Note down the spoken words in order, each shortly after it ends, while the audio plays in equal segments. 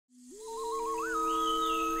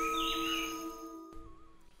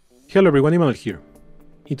Hello everyone, Emmanuel here.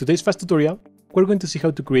 In today's fast tutorial, we're going to see how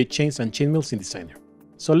to create chains and chainmails in Designer.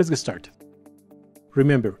 So let's get started.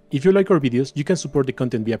 Remember, if you like our videos, you can support the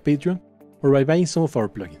content via Patreon or by buying some of our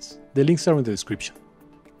plugins. The links are in the description.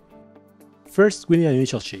 First, we need an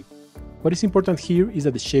initial shape. What is important here is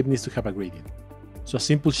that the shape needs to have a gradient. So a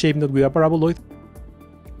simple shape node with a paraboloid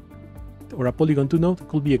or a polygon 2 node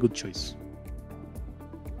could be a good choice.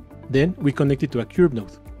 Then we connect it to a curve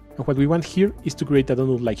node. And what we want here is to create a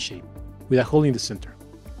donut-like shape, with a hole in the center.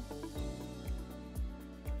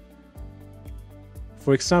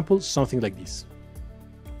 For example, something like this.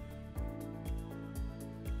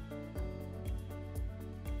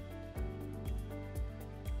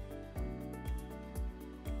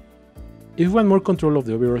 If we want more control of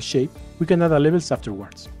the overall shape, we can add levels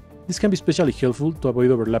afterwards. This can be especially helpful to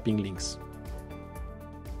avoid overlapping links.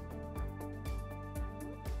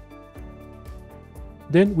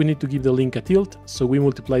 Then we need to give the link a tilt, so we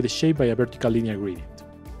multiply the shape by a vertical linear gradient.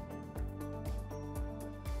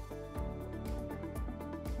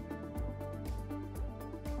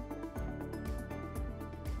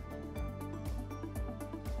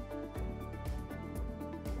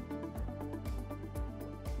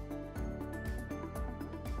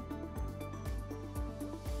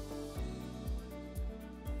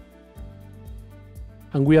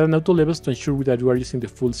 And we add an auto levels to ensure that we are using the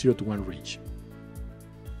full 0 to 1 range.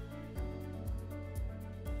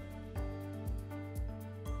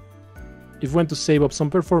 If we want to save up some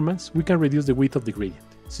performance, we can reduce the width of the gradient,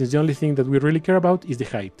 since the only thing that we really care about is the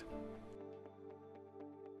height.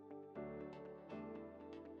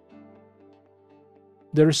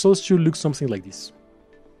 The results should look something like this.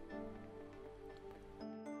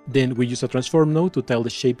 Then we use a transform node to tile the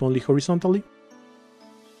shape only horizontally.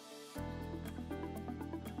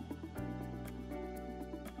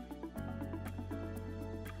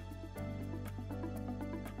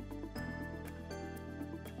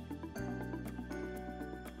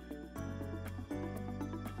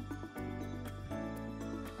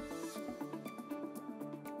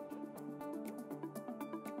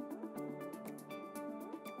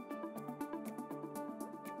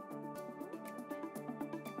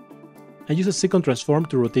 And use a second transform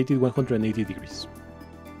to rotate it 180 degrees.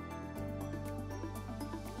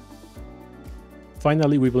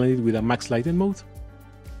 Finally, we blend it with a max lighten mode.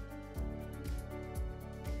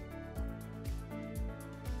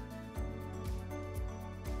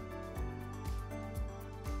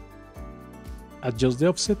 Adjust the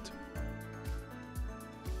offset.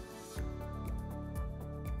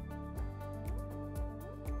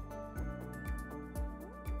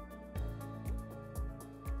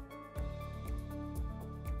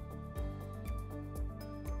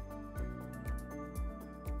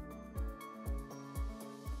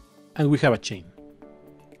 And we have a chain.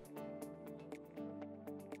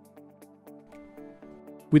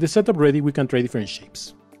 With the setup ready, we can try different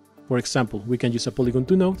shapes. For example, we can use a polygon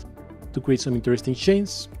 2 node to create some interesting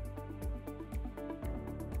chains.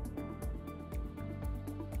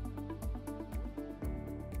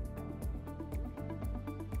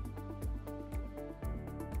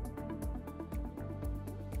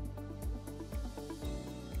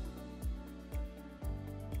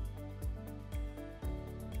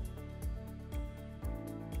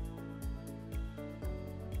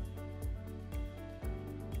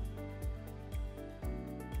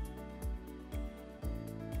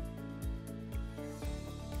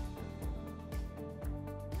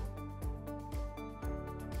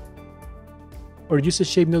 Or use a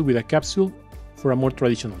shape node with a capsule for a more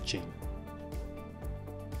traditional chain.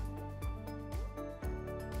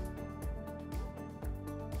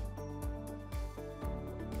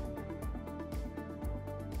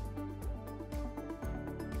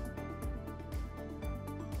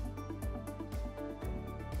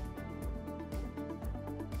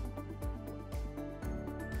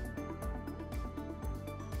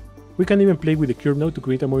 We can even play with the curve node to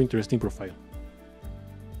create a more interesting profile.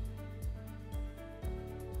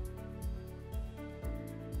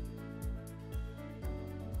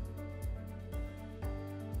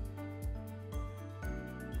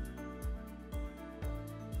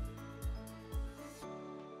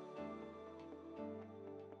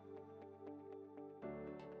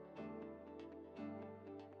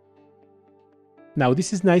 Now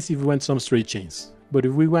this is nice if we want some straight chains, but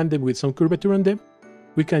if we want them with some curvature on them,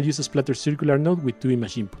 we can use a splatter circular node with 2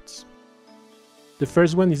 image inputs. The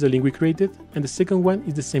first one is the link we created, and the second one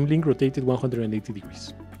is the same link rotated 180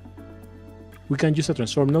 degrees. We can use a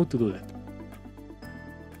transform node to do that.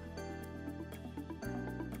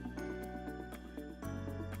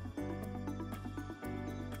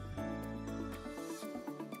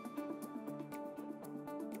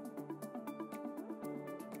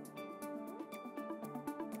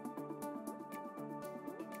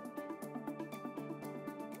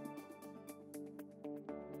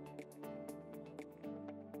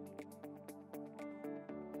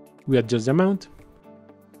 We adjust the amount.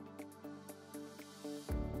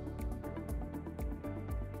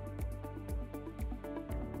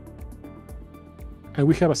 And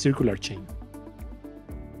we have a circular chain.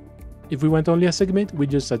 If we want only a segment, we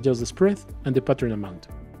just adjust the spread and the pattern amount.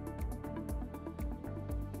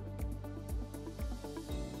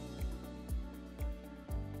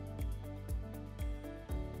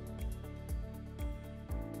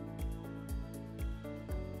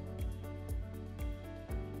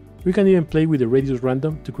 We can even play with the radius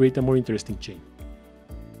random to create a more interesting chain.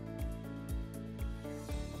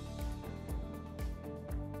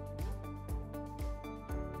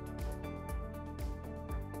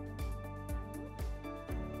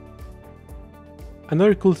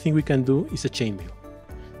 Another cool thing we can do is a chainmail.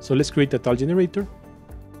 So let's create a TUTS generator.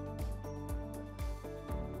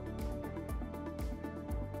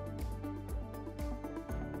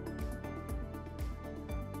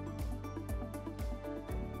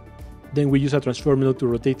 Then we use a transform node to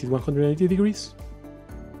rotate it 180 degrees.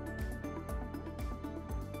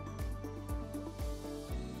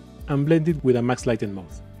 And blend it with a max lighten mode.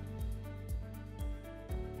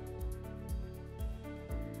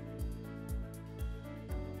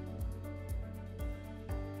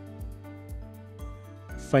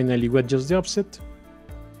 Finally, we adjust the offset,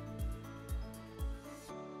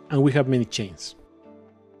 and we have many chains.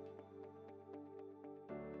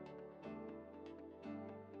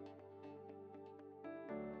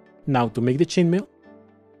 Now, to make the chainmail,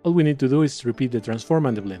 all we need to do is repeat the transform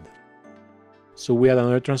and the blend. So we add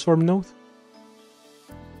another transform node,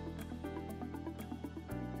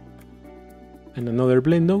 and another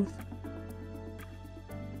blend node,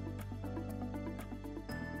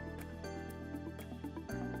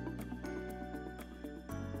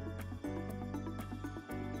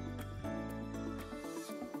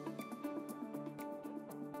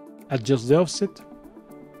 adjust the offset,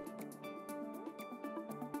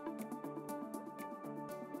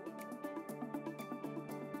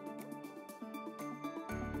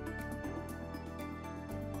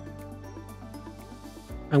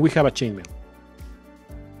 and we have a chainmail.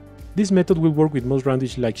 This method will work with most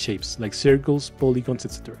roundish-like shapes, like circles, polygons,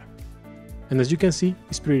 etc. And as you can see,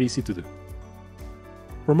 it's pretty easy to do.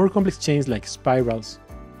 For more complex chains like spirals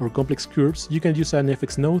or complex curves, you can use an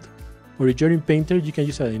FX node, or if you're in Painter, you can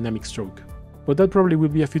use a dynamic stroke. But that probably will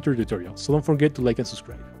be a future tutorial, so don't forget to like and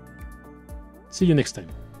subscribe. See you next time.